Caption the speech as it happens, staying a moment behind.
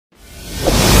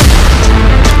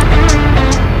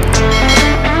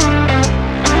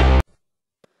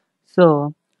So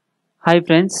hi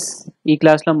friends, ఈ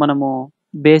క్లాస్లో మనము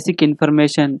బేసిక్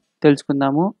ఇన్ఫర్మేషన్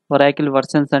తెలుసుకుందాము. ఒరాకిల్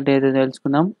వర్షన్స్ అంటే ఏదో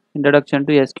తెలుసుకుందాం. ఇంట్రొడక్షన్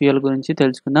టు ఎస్క్యూఎల్ గురించి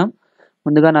తెలుసుకుందాం.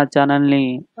 ముందుగా నా ఛానల్ని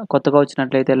కొత్తగా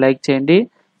వచ్చినట్లయితే లైక్ చేయండి,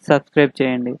 సబ్స్క్రైబ్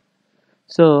చేయండి.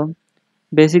 సో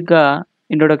బేసిక్గా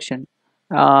ఇంట్రొడక్షన్,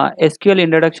 ఎస్క్యూఎల్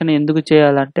ఇంట్రొడక్షన్ ఎందుకు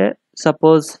చేయాలంటే,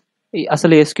 సపోజ్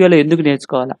అసలు ఎస్క్యూఎల్ ఎందుకు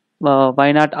నేర్చుకోవాలా, వై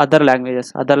నాట్ అదర్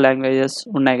లాంగ్వేజెస్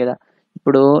ఉన్నాయి కదా.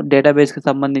 ఇప్పుడు డేటాబేస్కి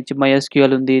సంబంధించి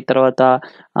MySQL ఉంది, తర్వాత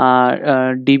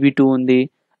DB2 ఉంది,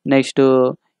 నెక్స్ట్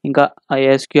ఇంకా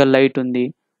SQL లైట్ ఉంది.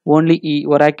 ఓన్లీ ఈ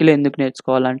ఒరాకిల్ ఎందుకు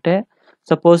నేర్చుకోవాలంటే,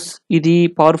 సపోజ్ ఇది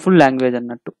పవర్ఫుల్ లాంగ్వేజ్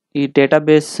అన్నట్టు. ఈ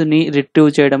డేటాబేస్ని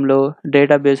రిట్రీవ్ చేయడంలో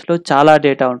డేటాబేస్లో చాలా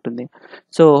డేటా ఉంటుంది.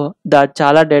 సో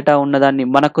చాలా డేటా ఉన్నదాన్ని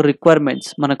మనకు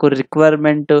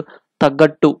రిక్వైర్మెంట్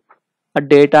తగ్గట్టు ఆ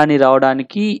డేటాని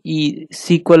రావడానికి ఈ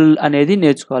SQL అనేది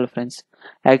నేర్చుకోవాలి ఫ్రెండ్స్.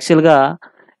 యాక్చువల్గా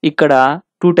ఇక్కడ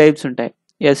 2 టైప్స్ ఉంటాయి,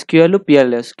 SQL,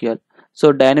 PLSQL. So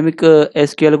dynamic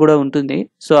SQL కూడా ఉంటుంది.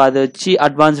 సో అది వచ్చి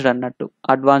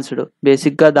అడ్వాన్స్డ్.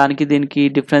 బేసిక్గా దీనికి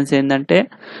డిఫరెన్స్ ఏంటంటే,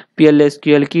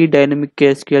 PLSQLకి డైనమిక్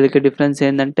SQLకి డిఫరెన్స్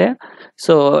ఏంటంటే,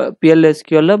 సో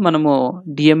PLSQLలో మనము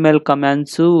DML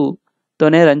కమాండ్స్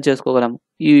తోనే రన్ చేసుకోగలము.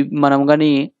 ఈ మనం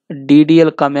కానీ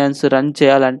DDL కమాండ్స్ రన్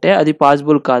చేయాలంటే అది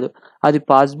పాసిబుల్ కాదు. అది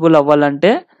పాసిబుల్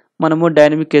అవ్వాలంటే మనము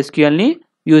డైనమిక్ SQLని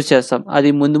యూజ్ చేస్తాం. అది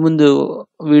ముందు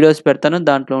వీడియోస్ పెడతాను,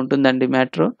 దాంట్లో ఉంటుందండి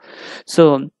matter. So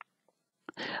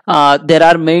there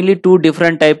are mainly 2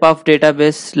 different type of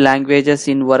database languages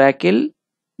in Oracle.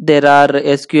 There are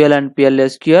SQL and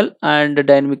PLSQL and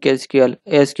dynamic SQL.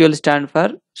 SQL stand for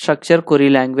structure query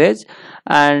language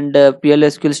and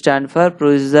PLSQL stand for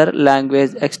procedure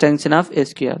language extension of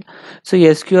SQL. So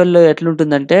SQL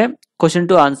ఎట్లుంటుందంటే, question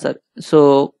to answer. So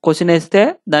question వేస్తే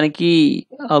దానికి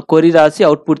query రాసి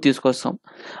output తీసుకొస్తాం,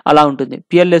 అలా ఉంటుంది.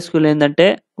 PLSQL ఏంటంటే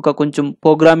ఒక కొంచెం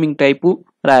ప్రోగ్రామింగ్ టైపు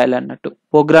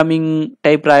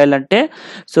రాయాలంటే,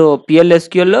 సో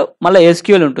PLSQLలో మళ్ళీ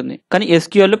SQL ఉంటుంది, కానీ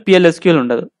SQLలో PLSQL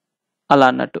ఉండదు, అలా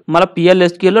అన్నట్టు. మళ్ళీ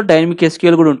PLSQLలో డైనమిక్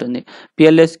SQL కూడా ఉంటుంది.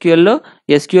 PLSQLలో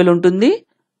SQL ఉంటుంది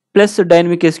ప్లస్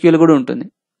డైనమిక్ SQL కూడా ఉంటుంది.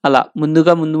 అలా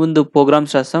ముందు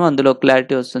ప్రోగ్రామ్స్ రాస్తాం, అందులో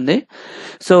క్లారిటీ వస్తుంది.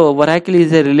 So Oracle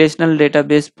is a relational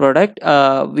database product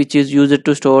which is used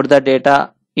to store the data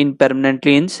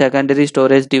permanently in secondary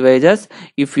storage devices.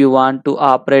 If you want to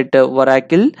operate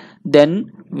Oracle, then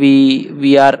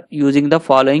we are using the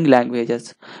following languages.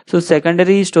 So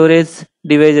secondary storage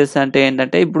devices అంటే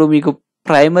ఏంటంటే, ఇప్పుడు మీకు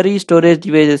primary storage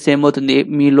devices ఏమవుతుంది,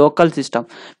 మీ local system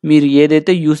మీరు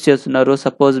ఏదైతే use చేస్తున్నారో,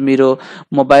 suppose మీరు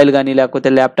mobile కానీ లేకపోతే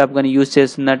ల్యాప్టాప్ కానీ యూస్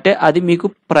చేస్తుందంటే అది మీకు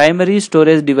ప్రైమరీ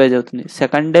స్టోరేజ్ డివైజ్ అవుతుంది.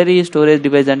 సెకండరీ స్టోరేజ్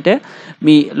డివైజ్ అంటే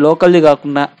మీ లోకల్ది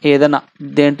కాకుండా ఏదైనా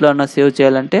దేంట్లో అన్నా సేవ్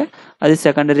చేయాలంటే అది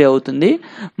సెకండరీ అవుతుంది.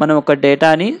 మనం ఒక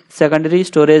డేటాని సెకండరీ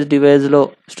స్టోరేజ్ డివైజ్లో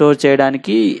స్టోర్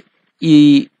చేయడానికి ఈ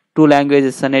 2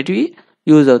 లాంగ్వేజెస్ అనేటివి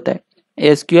యూజ్ అవుతాయి,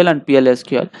 SQL అండ్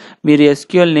PLSQL. మీరు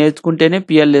SQL నేర్చుకుంటేనే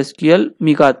PLSQL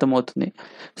మీకు అర్థమవుతుంది.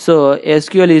 So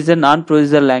SQL is a non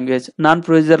procedure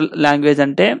language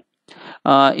అంటే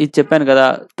ఇది చెప్పాను కదా.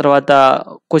 తర్వాత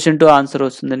క్వశ్చన్ టు ఆన్సర్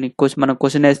వస్తుంది, మనం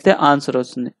క్వశ్చన్ వేస్తే ఆన్సర్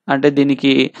వస్తుంది. అంటే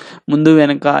దీనికి ముందు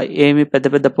వెనక ఏమి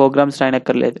పెద్ద ప్రోగ్రామ్స్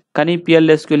రాయనక్కర్లేదు. కానీ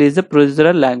PLSQL is a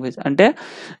procedural language, అంటే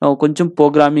కొంచెం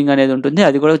ప్రోగ్రామింగ్ అనేది ఉంటుంది,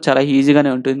 అది కూడా చాలా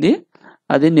ఈజీగానే ఉంటుంది,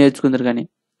 అది నేర్చుకుందరు. కానీ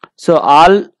so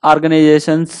all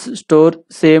organisations store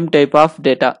same type of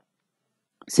data.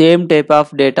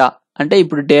 అంటే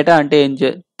ఇప్పుడు డేటా అంటే ఏం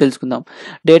తెలుసుకుందాం.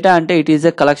 డేటా అంటే it is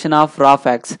a collection of రా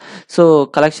ఫ్యాక్ట్స్. సో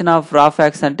కలెక్షన్ ఆఫ్ రా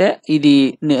ఫ్యాక్ట్స్ అంటే ఇది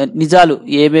నిజాలు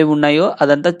ఏమేమి ఉన్నాయో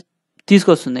అదంతా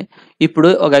తీసుకొస్తుంది. ఇప్పుడు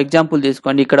ఒక ఎగ్జాంపుల్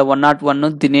తీసుకోండి, ఇక్కడ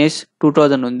 101 దినేష్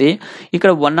 2000 ఉంది.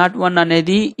 ఇక్కడ 101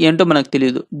 అనేది ఏంటో మనకు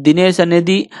తెలియదు. దినేష్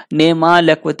అనేది నేమా,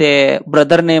 లేకపోతే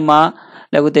బ్రదర్ నేమా,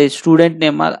 లేకపోతే స్టూడెంట్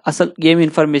నేమా, అసలు ఏమి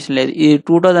ఇన్ఫర్మేషన్ లేదు. ఈ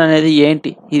 2000 అనేది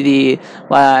ఏంటి, ఇది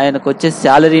ఆయనకు వచ్చే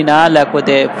శాలరీనా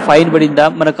లేకపోతే ఫైన్ పడిందా,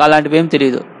 మనకు అలాంటివి ఏం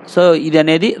తెలియదు. సో ఇది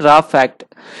అనేది రా fact.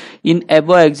 In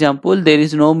above example there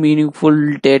is no meaningful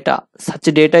data,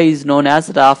 such data is known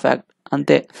as రా ఫ్యాక్ట్,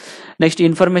 అంతే. నెక్స్ట్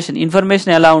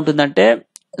ఇన్ఫర్మేషన్ ఎలా ఉంటుందంటే,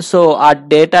 సో ఆ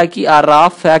డేటాకి, ఆ రా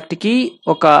ఫ్యాక్ట్కి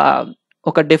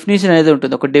ఒక డెఫినేషన్ అనేది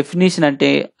ఉంటుంది. ఒక డెఫినేషన్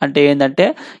అంటే ఏంటంటే,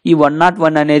 ఈ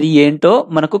 101 అనేది ఏంటో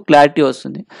మనకు క్లారిటీ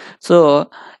వస్తుంది. సో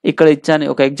ఇక్కడ ఇచ్చాను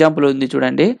ఒక ఎగ్జాంపుల్ ఉంది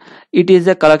చూడండి. It is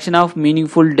a collection of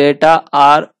meaningful data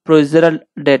are procedural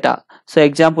data. So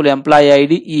example employee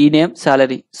ID, ఈ నేమ్,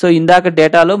 సాలరీ. సో ఇందాక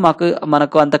డేటాలో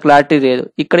మనకు అంత క్లారిటీ లేదు,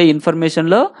 ఇక్కడ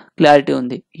ఇన్ఫర్మేషన్లో క్లారిటీ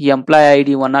ఉంది. ఈ ఎంప్లాయీ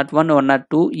ఐడి 101,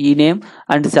 102, ఈ నేమ్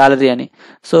అండ్ సాలరీ అని.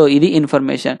 సో ఇది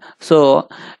ఇన్ఫర్మేషన్. సో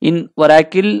ఇన్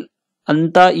ఒరాకిల్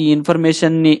అంతా ఈ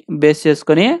ఇన్ఫర్మేషన్ని బేస్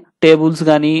చేసుకొని టేబుల్స్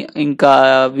కానీ, ఇంకా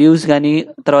వ్యూస్ కానీ,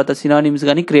 తర్వాత సినానిమ్స్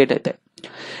కానీ క్రియేట్ అవుతాయి.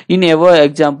 In our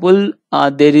example,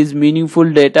 there is meaningful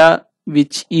data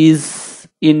which is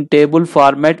in table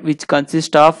format which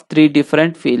consists of three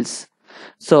different fields.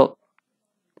 So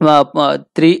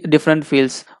three different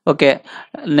fields. Okay,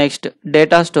 next,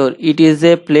 data store. It is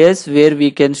a place where we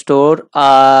can store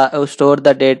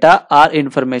the data or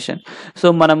information. So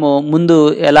మనము ముందు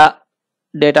ఎలా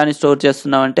డేటాని store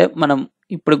చేస్తున్నాం అంటే మనం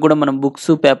ఇప్పుడు కూడా మనం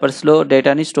బుక్స్ పేపర్స్లో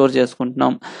డేటాని స్టోర్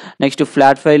చేసుకుంటున్నాం. నెక్స్ట్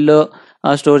ఫ్లాట్ ఫైల్లో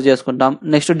స్టోర్ చేసుకుంటాం.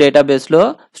 నెక్స్ట్ డేటాబేస్లో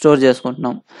స్టోర్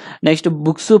చేసుకుంటున్నాం. నెక్స్ట్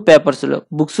బుక్స్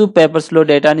పేపర్స్లో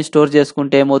డేటాని స్టోర్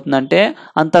చేసుకుంటే ఏమవుతుందంటే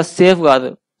అంత సేఫ్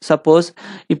కాదు. సపోజ్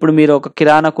ఇప్పుడు మీరు ఒక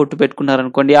కిరాణా కొట్టు పెట్టుకున్నారు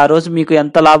అనుకోండి, ఆ రోజు మీకు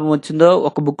ఎంత లాభం వచ్చిందో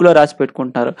ఒక బుక్లో రాసి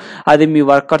పెట్టుకుంటున్నారు. అది మీ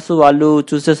వర్కర్స్ వాళ్ళు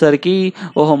చూసేసరికి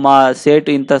ఓహో మా సేట్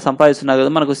ఇంత సంపాదిస్తున్నారు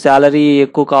కదా, మనకు శాలరీ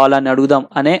ఎక్కువ కావాలని అడుగుదాం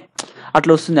అనే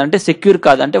అట్లా వస్తుంది. అంటే సెక్యూర్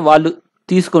కాదు, అంటే వాళ్ళు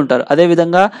తీసుకుంటారు.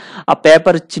 అదేవిధంగా ఆ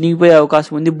పేపర్ చినిగిపోయే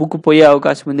అవకాశం ఉంది, బుక్ పోయే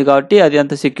అవకాశం ఉంది, కాబట్టి అది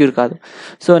అంత సెక్యూర్ కాదు.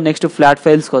 సో నెక్స్ట్ ఫ్లాట్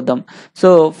ఫైల్స్కి వద్దాం. సో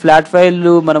ఫ్లాట్ ఫైల్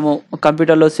మనము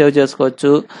కంప్యూటర్లో సేవ్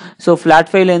చేసుకోవచ్చు. సో ఫ్లాట్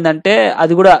ఫైల్ ఏంటంటే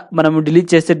అది కూడా మనము డిలీట్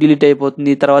చేస్తే డిలీట్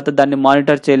అయిపోతుంది, తర్వాత దాన్ని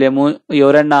మానిటర్ చేయలేము.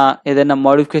 ఎవరైనా ఏదైనా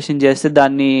మోడిఫికేషన్ చేస్తే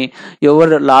దాన్ని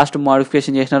ఎవరు లాస్ట్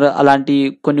మోడిఫికేషన్ చేసినారో అలాంటి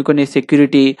కొన్ని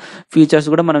సెక్యూరిటీ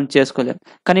ఫీచర్స్ కూడా మనం చేసుకోలేము.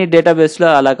 కానీ డేటాబేస్లో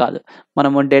అలా కాదు.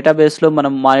 మనము డేటాబేస్లో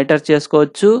మనం మానిటర్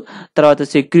చేసుకోవచ్చు, తర్వాత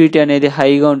సెక్యూరిటీ అనేది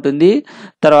హైగా ఉంటుంది,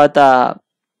 తర్వాత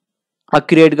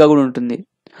అక్యురేట్గా కూడా ఉంటుంది.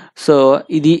 సో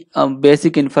ఇది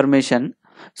basic information.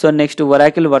 So next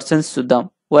Oracle versions చూద్దాం.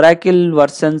 ఒరాకిల్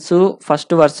వర్షన్స్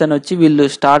ఫస్ట్ వర్షన్ వచ్చి వీళ్ళు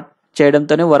స్టార్ట్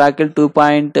చేయడంతోనే ఒరాకిల్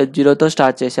 2.0తో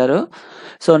స్టార్ట్ చేశారు.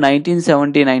 So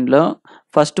 1979లో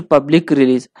first public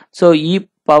release. So ఈ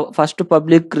ఫస్ట్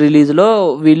పబ్లిక్ రిలీజ్లో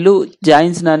వీళ్ళు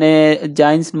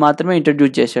జాయిన్స్ మాత్రమే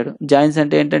ఇంట్రడ్యూస్ చేశాడు. జాయిన్స్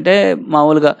అంటే ఏంటంటే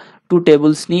మామూలుగా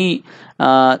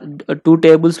టూ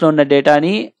టేబుల్స్లో ఉన్న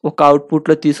డేటాని ఒక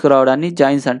అవుట్పుట్లో తీసుకురావడాన్ని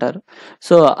జాయిన్స్ అంటారు.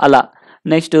 సో అలా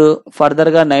నెక్స్ట్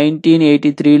ఫర్దర్గా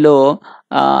 1983లో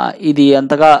ఇది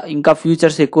అంతగా ఇంకా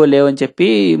ఫ్యూచర్స్ ఎక్కువ లేవని చెప్పి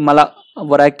మళ్ళా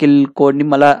ఒరాకిల్ కోడ్ని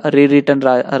మళ్ళీ రీరిటర్న్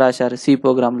రాశారు సి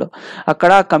ప్రోగ్రామ్లో.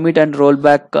 అక్కడ commit and roll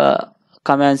back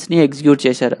కమాండ్స్ని execute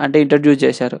చేశారు, అంటే ఇంట్రడ్యూస్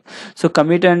చేశారు. So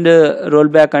commit and roll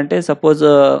back అంటే సపోజ్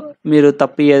మీరు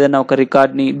తప్పి ఏదైనా ఒక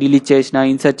రికార్డ్ని డిలీట్ చేసినా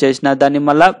ఇన్సర్ట్ చేసినా దాన్ని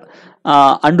మళ్ళీ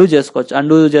అండూ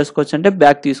చేసుకోవచ్చు అంటే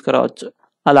బ్యాక్ తీసుకురావచ్చు.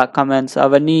 అలా కమాండ్స్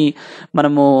అవన్నీ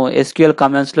మనము SQL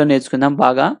కమాండ్స్లో నేర్చుకుందాం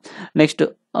బాగా. నెక్స్ట్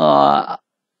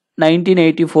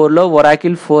 1984లో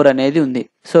ఒరాకిల్ 4 అనేది ఉంది.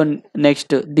 సో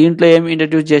నెక్స్ట్ దీంట్లో ఏం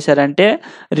ఇంట్రడ్యూస్ చేశారంటే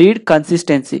రీడ్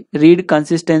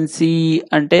కన్సిస్టెన్సీ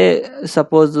అంటే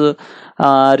సపోజ్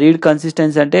రీడ్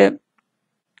కన్సిస్టెన్సీ అంటే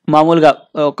మామూలుగా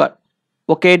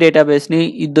ఒకే డేటాబేస్ని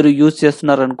ఇద్దరు యూజ్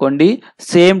చేస్తున్నారు అనుకోండి,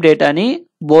 సేమ్ డేటాని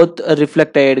బోత్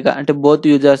రిఫ్లెక్ట్ అయ్యేట్టుగా అంటే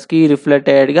బోత్ యూజర్స్కి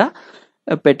రిఫ్లెక్ట్ అయ్యేట్టుగా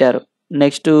పెట్టారు.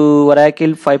 Next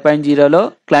Oracle 5.0లో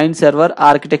client server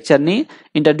ఆర్కిటెక్చర్ని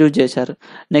introduce చేశారు.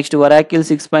 నెక్స్ట్ ఒరాకిల్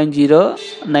 6.0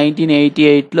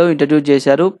 1988లో ఇంట్రడ్యూస్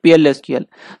చేశారు PLSQL.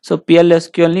 సో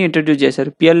PLSQLని ఇంట్రడ్యూస్ చేశారు.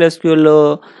 PLSQLలో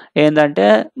ఏంటంటే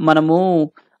మనము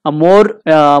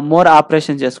మోర్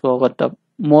ఆపరేషన్ చేసుకోగలుగుతాం.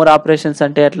 మోర్ ఆపరేషన్స్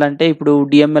అంటే ఎట్లా అంటే ఇప్పుడు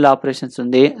DML ఆపరేషన్స్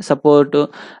ఉంది.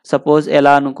 సపోజ్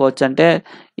ఎలా అనుకోవచ్చు అంటే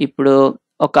ఇప్పుడు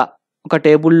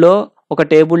ఒక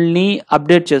టేబుల్ని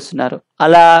అప్డేట్ చేస్తున్నారు.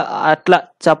 అట్లా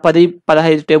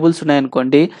 10-15 టేబుల్స్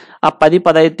ఉన్నాయనుకోండి, ఆ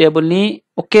 10-15 టేబుల్ని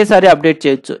ఒకేసారి అప్డేట్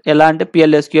చేయొచ్చు. ఎలా అంటే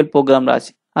PLSQL ప్రోగ్రామ్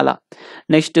రాసి అలా.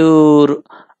 నెక్స్ట్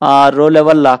రో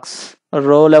లెవెల్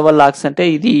లాక్స్ అంటే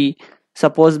ఇది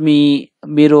సపోజ్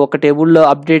మీరు ఒక టేబుల్లో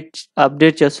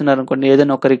అప్డేట్ చేస్తున్నారు అనుకోండి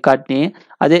ఏదైనా ఒక రికార్డ్ని,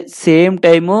 అదే సేమ్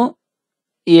టైము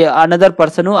ఈ అనదర్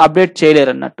పర్సన్ అప్డేట్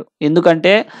చేయలేరు అన్నట్టు.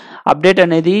 ఎందుకంటే అప్డేట్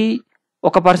అనేది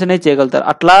ఒక పర్సనే చేయగలుగుతారు.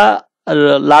 అట్లా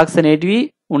లాగ్స్ అనేటివి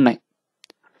ఉన్నాయి.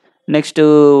 నెక్స్ట్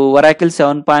ఒరాకిల్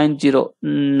 7.0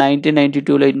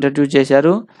 1992లో ఇంట్రడ్యూస్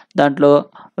చేశారు. దాంట్లో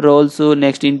roles,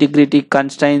 next integrity,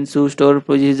 constraints, store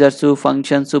procedures,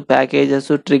 functions, packages,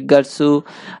 triggers,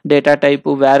 data type,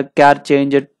 varchar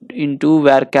change into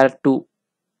varchar 2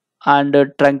 and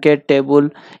truncate table,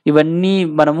 ఇవన్నీ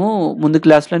మనము ముందు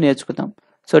క్లాస్లో నేర్చుకుందాం.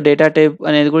 సో డేటా టైప్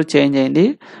అనేది కూడా చేంజ్ అయింది.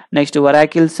 నెక్స్ట్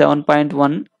ఒరాకిల్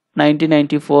 7.1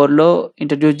 1994లో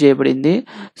ఇంట్రడ్యూస్ చేయబడింది.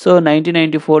 సో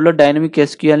 1994లో డైనమిక్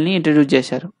SQLని ఇంట్రడ్యూస్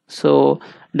చేశారు. సో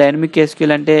డైనమిక్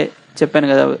SQL అంటే చెప్పాను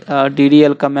కదా,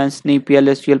 DDL కమాండ్స్ని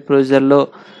PLSQL ప్రొసీజర్లో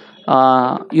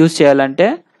యూజ్ చేయాలంటే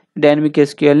డైనమిక్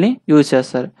SQLని యూజ్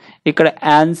చేస్తారు. ఇక్కడ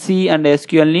ANSI అండ్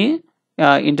SQLని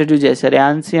ఇంట్రడ్యూస్ చేశారు.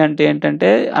 ANSI అంటే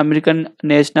ఏంటంటే American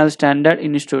national standard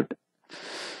institute.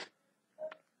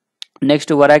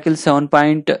 Next Oracle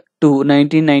 7.2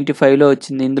 1995లో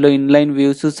వచ్చింది. ఇందులో inline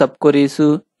views, sub queries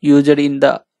used in the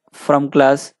from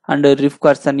class and రిఫ్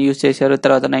curse అని యూజ్ చేశారు.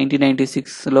 తర్వాత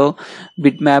 1996లో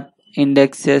bit map,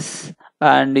 indexes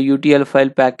and UTL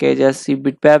file packages. ఈ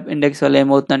బిట్ మ్యాప్ ఇండెక్స్ వల్ల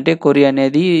ఏమవుతుందంటే క్వరీ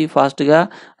అనేది ఫాస్ట్గా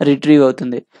రిట్రీవ్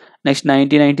అవుతుంది. Next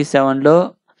 1997లో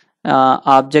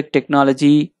object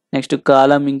technology, next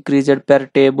column increased per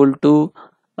table to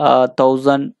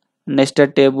 1000,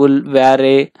 nested table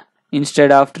వ్యారే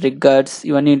instead of triggers,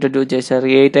 ఇవన్నీ ఇంట్రడ్యూస్ చేశారు.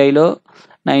 8iలో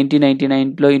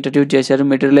 1999లో ఇంట్రడ్యూస్ చేశారు.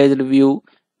 మెటీరియల్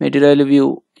వ్యూ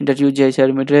ఇంట్రడ్యూస్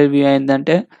చేశారు. మెటీరియల్ వ్యూ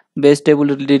ఏంటంటే బేస్ టేబుల్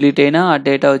డిలీట్ అయినా ఆ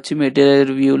డేటా వచ్చి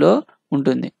మెటీరియల్ వ్యూలో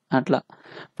ఉంటుంది. అట్లా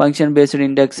function based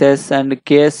indexes and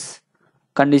case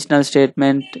conditional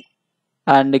statement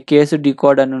and case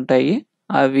decode అని ఉంటాయి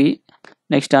అవి.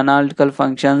 Next analytical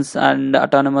functions and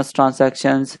autonomous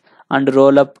transactions and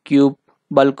role up cube,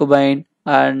 bulk bind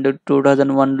and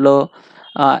 2001లో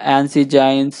ANSI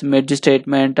joins, merge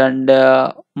statement and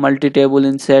multi table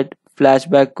INCET, flash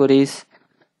back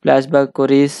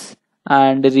queries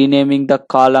and renaming the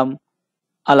column.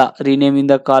 అలా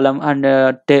renaming the column and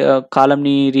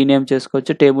కాలమ్ని rename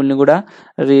చేసుకోవచ్చు, టేబుల్ని కూడా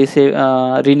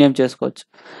rename చేసుకోవచ్చు.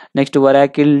 Next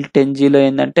వరాకిల్ 10Gలో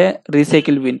ఏంటంటే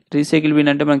recycle bin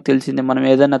అంటే మనకు తెలిసిందే, మనం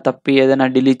ఏదైనా ఏదైనా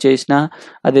డిలీట్ చేసినా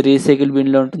అది రీసైకిల్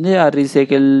బిన్లో ఉంటుంది. ఆ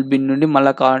రీసైకిల్ బిన్ నుండి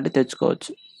మళ్ళీ కావాలంటే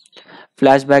తెచ్చుకోవచ్చు.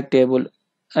 Flash back table.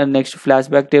 Next flash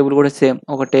back table కూడా సేమ్,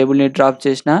 ఒక టేబుల్ని డ్రాప్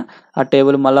చేసినా ఆ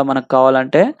టేబుల్ మళ్ళీ మనకు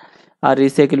కావాలంటే ఆ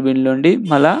రీసైకిల్ బిన్ నుండి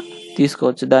మళ్ళీ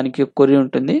తీసుకోవచ్చు. దానికి కొరీ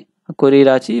ఉంటుంది, కొరీ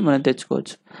రాసి మనం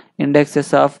తెచ్చుకోవచ్చు.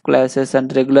 Indexes of classes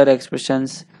and regular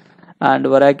expressions and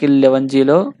వరాకిల్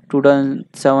 11Gలో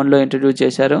 2007లో introduce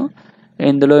చేశారు.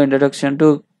 ఇందులో introduction to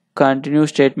continue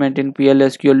statement in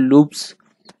PLSQL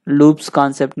loops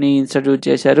కాన్సెప్ట్ని ఇంట్రడ్యూస్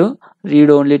చేశారు.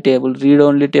 రీడ్ ఓన్లీ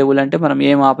టేబుల్ అంటే మనం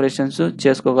ఏం ఆపరేషన్స్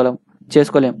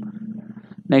చేసుకోలేం.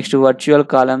 Next virtual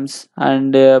columns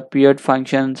and pivot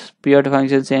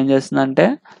functions ఏం చేస్తుందంటే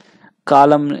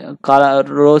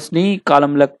రోస్ని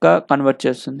కాలం లెక్క కన్వర్ట్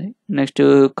చేస్తుంది. Next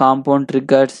compound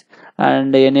triggers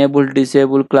and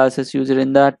disable classes used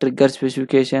in the trigger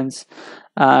specifications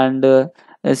and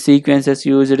sequences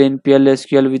used in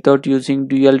PLSQL without using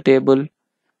dual table.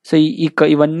 So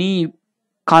ఇవన్నీ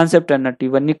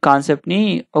కాన్సెప్ట్ని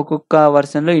ఒక్కొక్క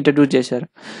వర్షన్లో ఇంట్రడ్యూస్ చేశారు.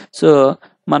 సో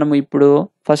మనము ఇప్పుడు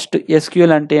ఫస్ట్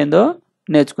SQL అంటే ఏందో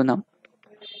నేర్చుకుందాం.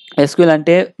 SQL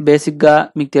అంటే బేసిక్గా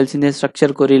మీకు తెలిసిందే,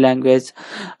 structure query language.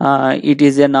 It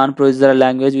is a non procedural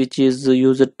language which is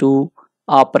used to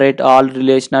operate all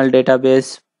relational database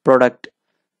product.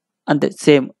 అంతే,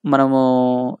 సేమ్ మనము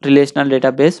రిలేషనల్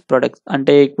డేటాబేస్ ప్రొడక్ట్స్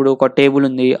అంటే ఇప్పుడు ఒక టేబుల్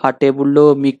ఉంది, ఆ టేబుల్లో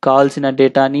మీకు కావాల్సిన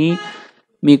డేటాని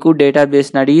మీకు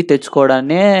డేటాబేస్ని అడిగి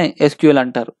తెచ్చుకోవడాన్నే SQL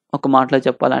అంటారు ఒక మాటలో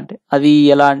చెప్పాలంటే. అది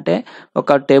ఎలా అంటే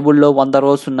ఒక టేబుల్లో 100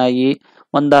 రోస్ ఉన్నాయి,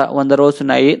 100 రోస్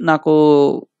ఉన్నాయి, నాకు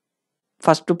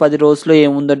ఫస్ట్ 10 రోస్లో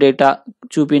ఏముందో డేటా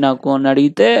చూపి నాకు అని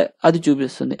అడిగితే అది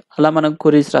చూపిస్తుంది. అలా మనం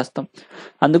క్వరీస్ రాస్తాం,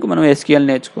 అందుకు మనం SQL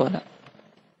నేర్చుకోవాలి.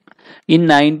 ఇన్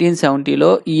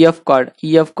 1970లో EF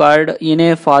కార్డ్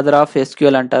ఈయనే ఫాదర్ ఆఫ్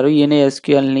SQL అంటారు. ఈయనే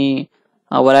SQLని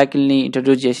ఒరాకిల్ని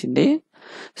ఇంట్రడ్యూస్ చేసింది.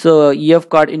 So EF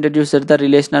card introduced the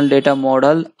relational data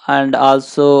model and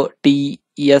also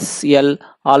TSL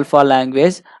alpha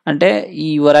language. అంటే ఈ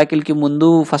ఒరాకిల్కి ముందు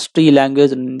ఫస్ట్ ఈ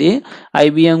లాంగ్వేజ్ ఉంది.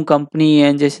 IBM కంపెనీ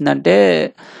ఏం చేసిందంటే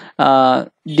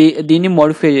దీన్ని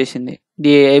మోడిఫై చేసింది.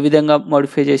 ఏ విధంగా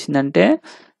మోడిఫై చేసిందంటే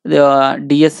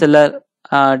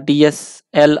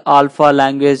DSL alpha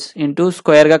language into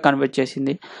స్క్వేర్గా convert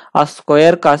చేసింది. ఆ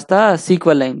స్క్వేర్ కాస్త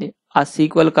సీక్వెల్ అయింది, ఆ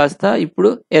సీక్వెల్ కాస్త ఇప్పుడు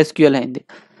SQL అయింది.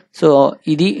 సో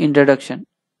ఇది ఇంట్రడక్షన్.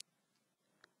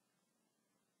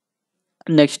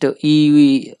 నెక్స్ట్ ఈ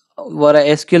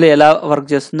SQL ఎలా వర్క్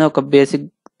చేస్తుందో ఒక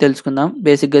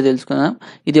బేసిక్గా తెలుసుకుందాం.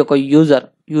 ఇది ఒక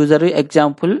user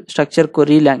example structure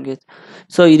query language.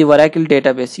 So ఇది ఒరాకిల్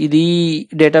డేటాబేస్, ఇది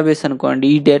డేటాబేస్ అనుకోండి.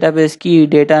 ఈ డేటాబేస్కి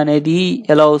డేటా అనేది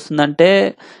ఎలా వస్తుందంటే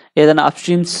ఏదైనా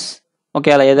అప్స్ట్రీమ్స్,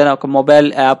 ఒకవేళ ఏదైనా ఒక మొబైల్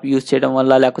యాప్ యూజ్ చేయడం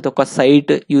వల్ల, లేకపోతే ఒక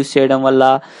సైట్ యూజ్ చేయడం వల్ల,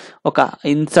 ఒక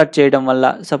ఇన్సర్ట్ చేయడం వల్ల.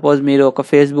 సపోజ్ మీరు ఒక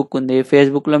ఫేస్బుక్ ఉంది,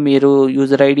 ఫేస్బుక్లో మీరు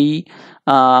యూజర్ ఐడి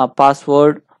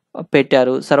పాస్వర్డ్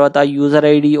పెట్టారు, తర్వాత యూజర్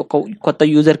ఐడి ఒక కొత్త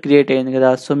యూజర్ క్రియేట్ అయింది కదా,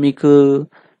 సో మీకు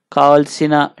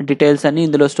కావాల్సిన డీటెయిల్స్ అన్ని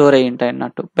ఇందులో స్టోర్ అయ్యి ఉంటాయి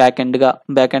అన్నట్టు. బ్యాక్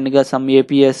ఎండ్గా సమ్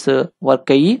APS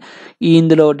వర్క్ అయ్యి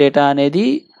ఇందులో డేటా అనేది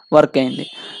వర్క్ అయింది.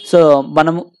 సో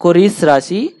మనం క్వరీస్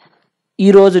రాసి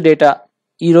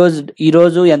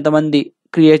ఈరోజు ఎంతమంది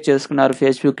క్రియేట్ చేసుకున్నారు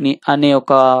ఫేస్బుక్ని అనే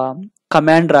ఒక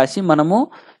కమాండ్ రాసి మనము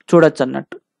చూడొచ్చు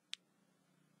అన్నట్టు.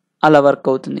 అలా వర్క్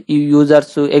అవుతుంది. ఈ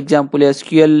users example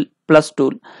SQL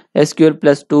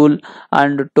plus tool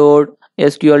and towed,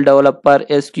 SQL developer,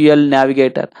 SQL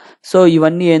navigator. So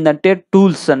ఇవన్నీ ఏంటంటే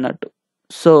టూల్స్ అన్నట్టు.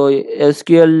 సో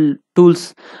SQL టూల్స్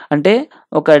అంటే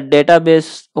ఒక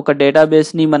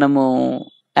డేటాబేస్ని మనము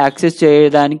యాక్సెస్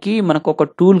చేయడానికి మనకు ఒక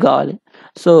టూల్ కావాలి.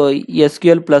 So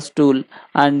SQL plus tool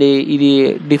and ఇది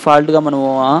డిఫాల్ట్గా మనము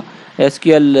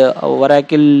ఎస్క్యూఎల్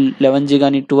ఒరాకిల్ 11G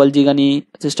కానీ 12G కానీ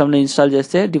సిస్టమ్లో ఇన్స్టాల్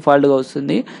చేస్తే డిఫాల్ట్గా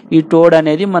వస్తుంది. ఈ టోడ్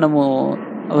అనేది మనము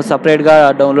సపరేట్గా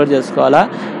డౌన్లోడ్ చేసుకోవాలా.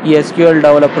 ఈ ఎస్క్యూఎల్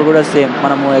డెవలపర్ కూడా సేమ్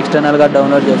మనము ఎక్స్టర్నల్గా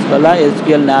డౌన్లోడ్ చేసుకోవాలా.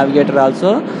 SQL navigator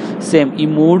also same. ఈ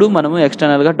 3 మనము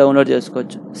ఎక్స్టర్నల్గా డౌన్లోడ్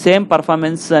చేసుకోవచ్చు. సేమ్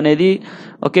పర్ఫార్మెన్స్ అనేది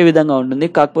ఒకే విధంగా ఉంటుంది.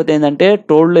 కాకపోతే ఏంటంటే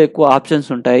టోడ్లో ఎక్కువ ఆప్షన్స్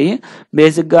ఉంటాయి.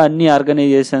 బేసిక్గా అన్ని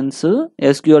ఆర్గనైజేషన్స్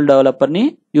ఎస్క్యూఎల్ డెవలపర్ని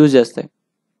యూజ్ చేస్తాయి.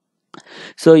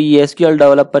 సో ఈ ఎస్క్యూఎల్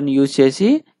డెవలపర్ని యూజ్ చేసి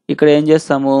ఇక్కడ ఏం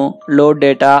చేస్తాము, load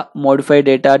data, modify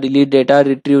data, delete data,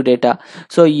 retrieve data.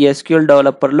 So ఈ ఎస్క్యూఎల్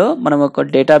డెవలపర్లో మనం ఒక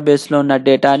డేటాబేస్లో ఉన్న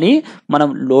డేటాని మనం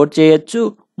లోడ్ చేయొచ్చు,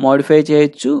 మోడిఫై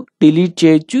చేయొచ్చు, డిలీట్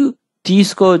చేయొచ్చు,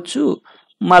 తీసుకోవచ్చు,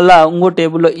 మళ్ళా ఇంకో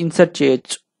టేబుల్లో ఇన్సర్ట్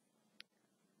చేయొచ్చు.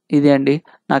 ఇది అండి.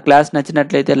 నా క్లాస్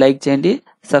నచ్చినట్లయితే లైక్ చేయండి,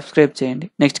 సబ్స్క్రైబ్ చేయండి.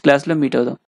 నెక్స్ట్ క్లాస్లో మీట్ అవుదాం.